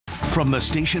From the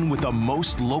station with the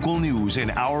most local news in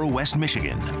our West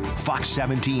Michigan, Fox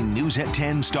 17 News at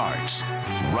 10 starts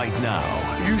right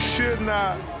now. You should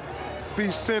not be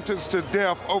sentenced to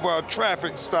death over a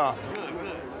traffic stop.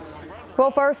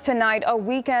 Well, first tonight, a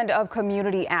weekend of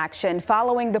community action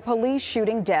following the police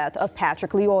shooting death of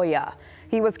Patrick Lyoya.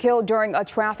 He was killed during a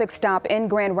traffic stop in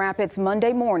Grand Rapids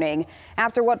Monday morning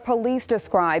after what police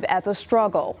describe as a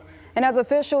struggle. And as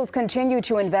officials continue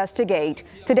to investigate,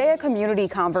 today a community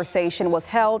conversation was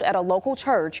held at a local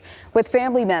church with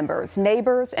family members,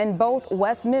 neighbors in both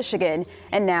West Michigan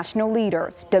and national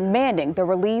leaders demanding the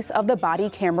release of the body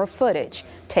camera footage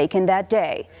taken that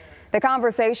day. The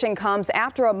conversation comes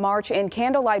after a march and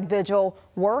candlelight vigil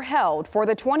were held for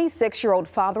the 26-year-old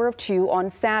father of two on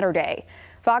Saturday.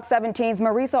 Fox 17's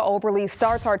Marisa Oberly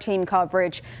starts our team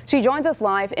coverage. She joins us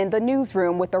live in the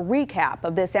newsroom with a recap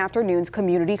of this afternoon's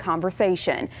community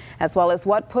conversation, as well as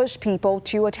what pushed people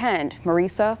to attend.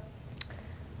 Marisa?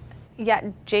 Yeah,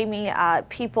 Jamie,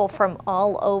 people from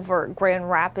all over Grand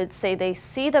Rapids say they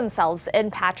see themselves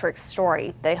in Patrick's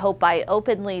story. They hope by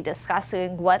openly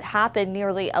discussing what happened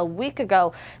nearly a week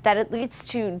ago that it leads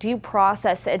to due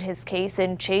process in his case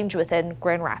and change within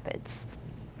Grand Rapids.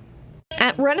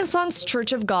 At Renaissance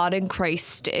Church of God in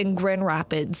Christ in Grand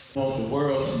Rapids, We want the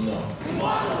world to know. We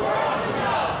want the world to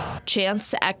know.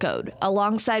 Chants echoed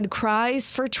alongside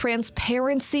cries for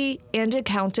transparency and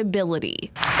accountability.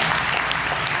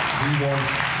 We want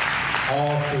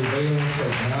all surveillance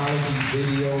technology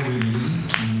video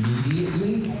released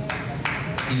immediately.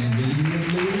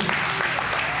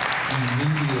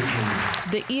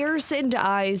 The ears and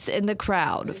eyes in the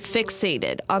crowd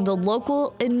fixated on the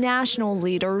local and national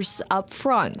leaders up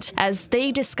front as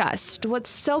they discussed what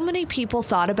so many people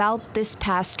thought about this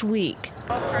past week.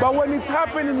 But when it's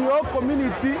happening in your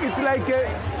community, it's like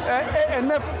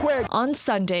an earthquake. On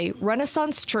Sunday,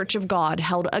 Renaissance Church of God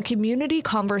held a community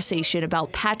conversation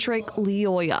about Patrick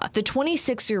Lyoya, the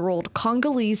 26-year-old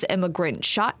Congolese immigrant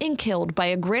shot and killed by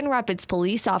a Grand Rapids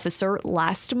police officer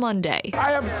last Monday.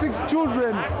 I have 6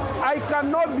 children. I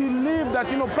cannot believe that,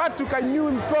 Patrick, I knew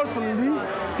him personally.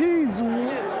 He's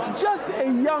just a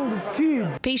young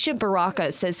kid. Patient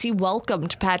Baraka says he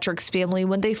welcomed Patrick's family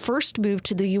when they first moved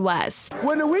to the U.S.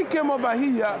 When we came over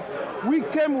here, we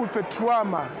came with a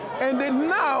trauma. And then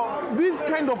now, these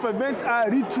kind of events are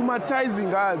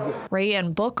re-traumatizing us.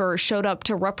 Rayanne Booker showed up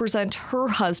to represent her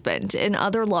husband and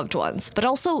other loved ones, but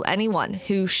also anyone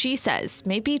who she says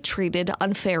may be treated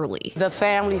unfairly. The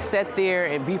family sat there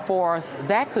and before us,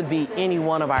 that could be any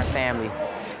one of our families.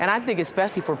 And I think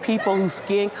especially for people whose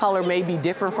skin color may be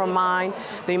different from mine,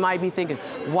 they might be thinking,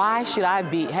 why should I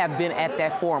have been at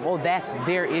that forum? Oh, that's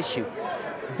their issue.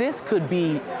 This could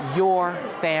be your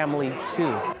family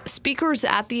too. Speakers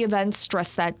at the event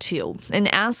stressed that too and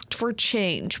asked for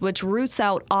change, which roots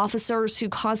out officers who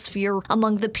cause fear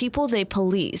among the people they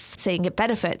police, saying it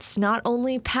benefits not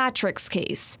only Patrick's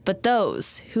case, but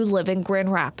those who live in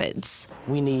Grand Rapids.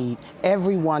 We need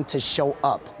everyone to show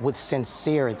up with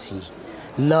sincerity,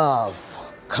 love,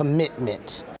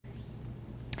 commitment.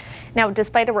 Now,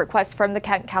 despite a request from the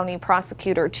Kent County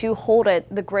prosecutor to hold it,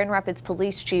 the Grand Rapids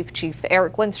Police Chief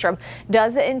Eric Winstrom,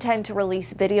 does intend to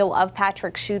release video of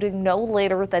Patrick's shooting no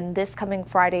later than this coming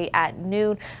Friday at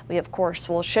noon. We, of course,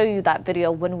 will show you that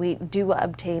video when we do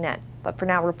obtain it. But for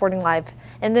now, reporting live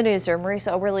in the newsroom,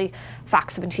 Marisa Oberly,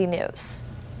 Fox 17 News.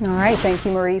 All right, thank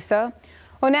you, Marisa.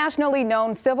 Well, nationally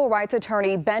known civil rights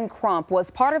attorney Ben Crump was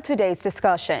part of today's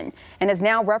discussion and is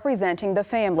now representing the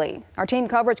family. Our team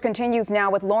coverage continues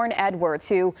now with Lauren Edwards,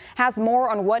 who has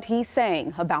more on what he's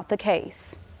saying about the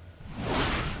case.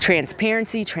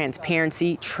 Transparency,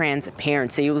 transparency,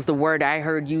 transparency. It was the word I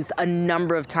heard used a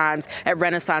number of times at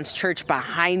Renaissance Church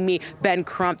behind me. Ben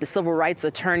Crump, the civil rights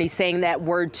attorney, saying that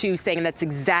word too, saying that's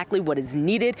exactly what is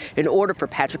needed in order for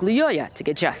Patrick Lyoya to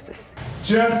get justice.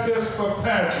 Justice for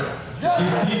Patrick.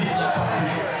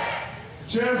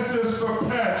 Justice for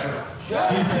Patrick.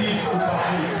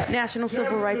 National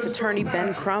civil rights attorney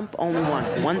Ben Crump only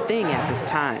wants one thing at this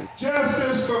time.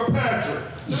 Justice for Patrick.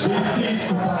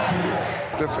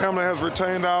 The family has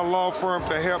retained our law firm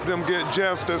to help them get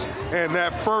justice, and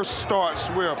that first starts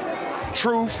with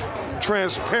truth,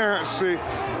 transparency,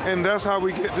 and that's how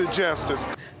we get to justice.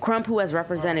 Crump, who has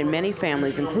represented many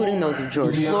families, including those of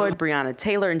George Floyd, Breonna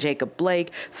Taylor, and Jacob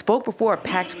Blake, spoke before a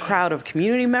packed crowd of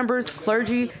community members,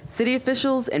 clergy, city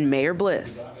officials, and Mayor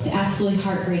Bliss. It's absolutely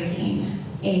heartbreaking,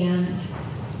 and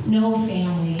no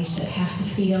family should have to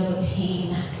feel the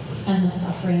pain and the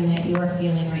suffering that you are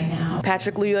feeling right now.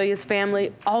 Patrick Lyoya's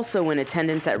family also in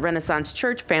attendance at Renaissance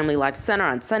Church Family Life Center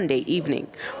on Sunday evening.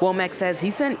 Womack says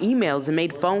he sent emails and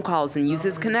made phone calls and used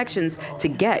his connections to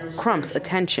get Crump's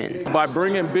attention. By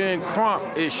bringing Ben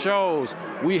Crump, it shows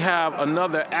we have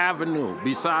another avenue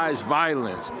besides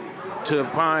violence to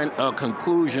find a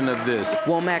conclusion of this.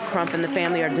 Womack, Crump, and the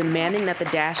family are demanding that the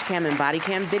dash cam and body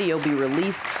cam video be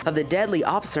released of the deadly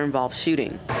officer-involved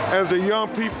shooting. As the young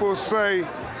people say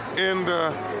in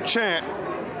the chant,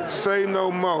 say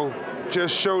no more,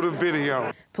 just show the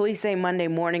video. Police say Monday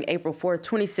morning, April 4th,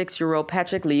 26-year-old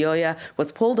Patrick Lyoya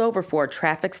was pulled over for a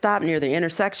traffic stop near the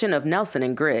intersection of Nelson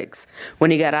and Griggs.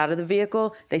 When he got out of the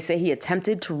vehicle, they say he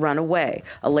attempted to run away.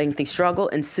 A lengthy struggle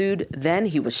ensued, then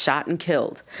he was shot and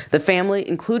killed. The family,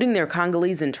 including their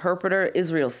Congolese interpreter,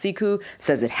 Israel Siku,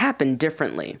 says it happened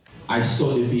differently. I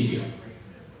saw the video.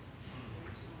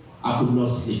 I could not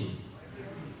sleep.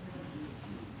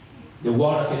 The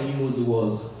word I can use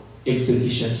was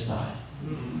execution style.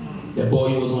 The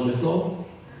boy was on the floor.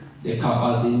 The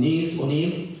cop has his knees on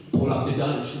him, pull up the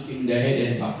gun and shoot him in the head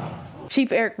and back up.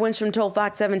 Chief Eric Winstrom told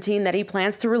Fox 17 that he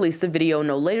plans to release the video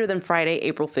no later than Friday,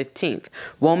 April 15th.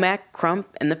 Womack, Crump,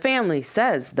 and the family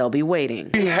says they'll be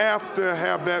waiting. We have to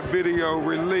have that video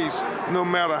released no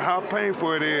matter how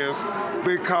painful it is,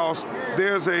 because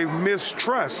there's a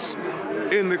mistrust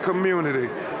in the community.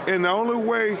 And the only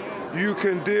way you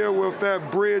can deal with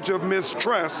that bridge of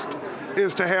mistrust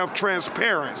is to have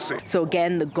transparency. So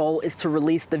again, the goal is to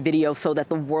release the video so that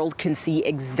the world can see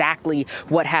exactly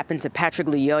what happened to Patrick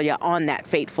Lyoya on that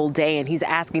fateful day. And he's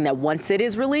asking that once it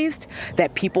is released,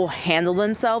 that people handle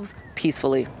themselves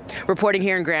peacefully. Reporting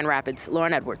here in Grand Rapids,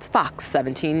 Lauren Edwards, Fox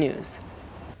 17 News.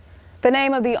 The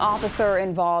name of the officer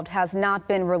involved has not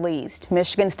been released.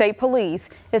 Michigan State Police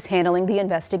is handling the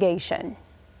investigation.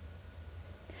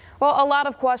 Well, a lot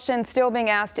of questions still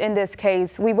being asked in this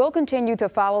case. We will continue to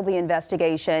follow the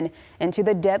investigation into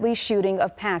the deadly shooting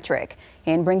of Patrick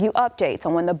and bring you updates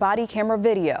on when the body camera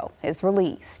video is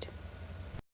released.